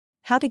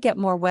How to get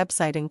more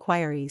website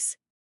inquiries.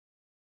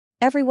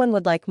 Everyone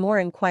would like more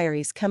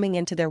inquiries coming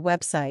into their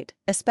website,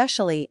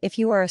 especially if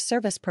you are a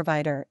service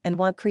provider and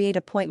want to create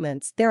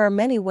appointments. There are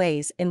many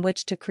ways in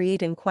which to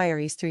create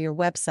inquiries through your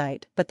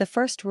website, but the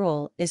first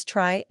rule is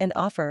try and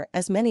offer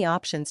as many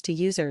options to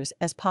users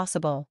as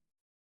possible.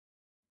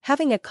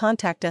 Having a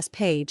Contact Us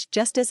page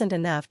just isn't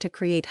enough to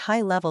create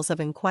high levels of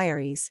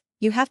inquiries.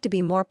 You have to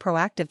be more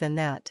proactive than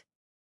that.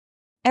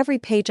 Every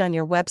page on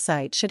your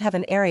website should have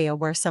an area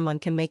where someone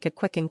can make a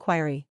quick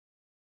inquiry.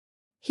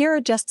 Here are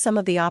just some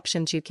of the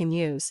options you can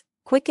use.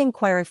 Quick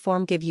inquiry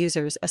form. Give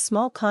users a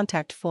small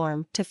contact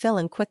form to fill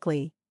in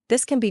quickly.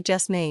 This can be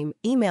just name,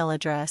 email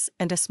address,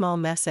 and a small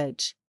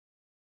message.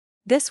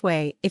 This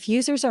way, if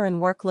users are in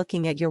work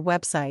looking at your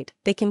website,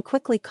 they can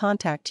quickly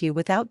contact you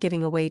without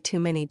giving away too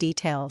many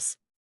details.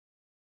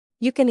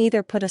 You can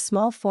either put a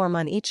small form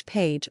on each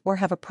page or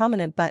have a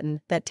prominent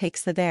button that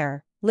takes the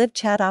there, live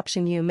chat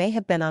option. You may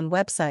have been on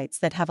websites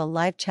that have a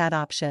live chat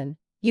option.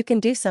 You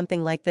can do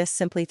something like this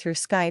simply through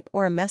Skype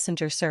or a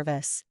messenger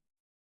service.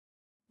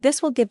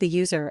 This will give the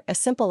user a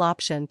simple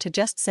option to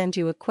just send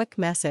you a quick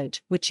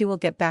message which you will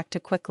get back to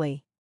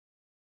quickly.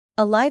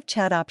 A live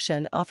chat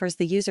option offers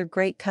the user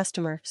great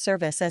customer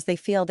service as they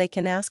feel they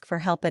can ask for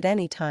help at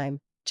any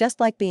time, just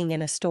like being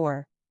in a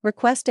store.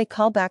 Request a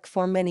callback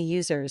form. Many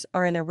users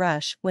are in a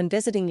rush when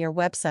visiting your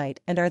website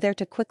and are there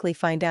to quickly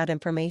find out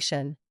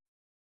information.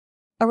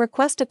 A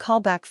request a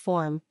callback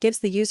form gives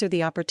the user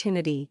the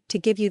opportunity to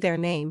give you their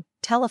name,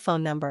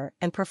 telephone number,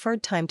 and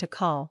preferred time to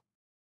call.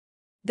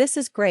 This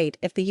is great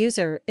if the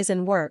user is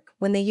in work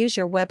when they use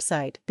your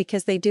website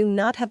because they do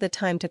not have the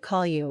time to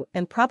call you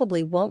and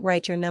probably won't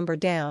write your number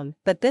down,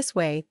 but this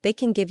way they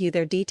can give you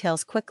their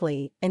details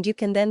quickly and you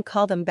can then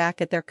call them back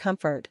at their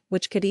comfort,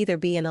 which could either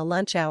be in a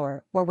lunch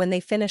hour or when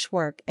they finish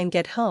work and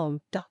get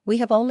home. We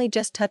have only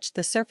just touched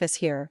the surface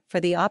here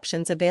for the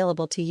options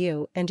available to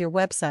you and your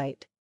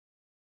website.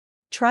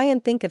 Try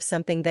and think of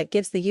something that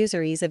gives the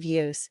user ease of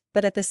use,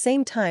 but at the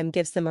same time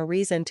gives them a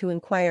reason to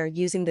inquire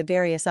using the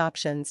various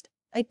options.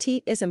 It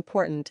is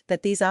important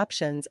that these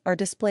options are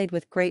displayed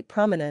with great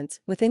prominence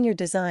within your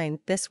design.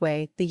 This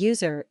way, the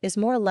user is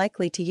more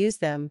likely to use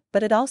them,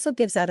 but it also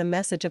gives out a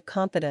message of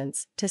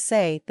confidence to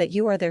say that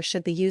you are there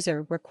should the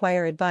user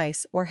require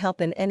advice or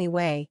help in any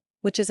way,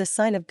 which is a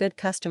sign of good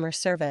customer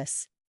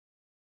service.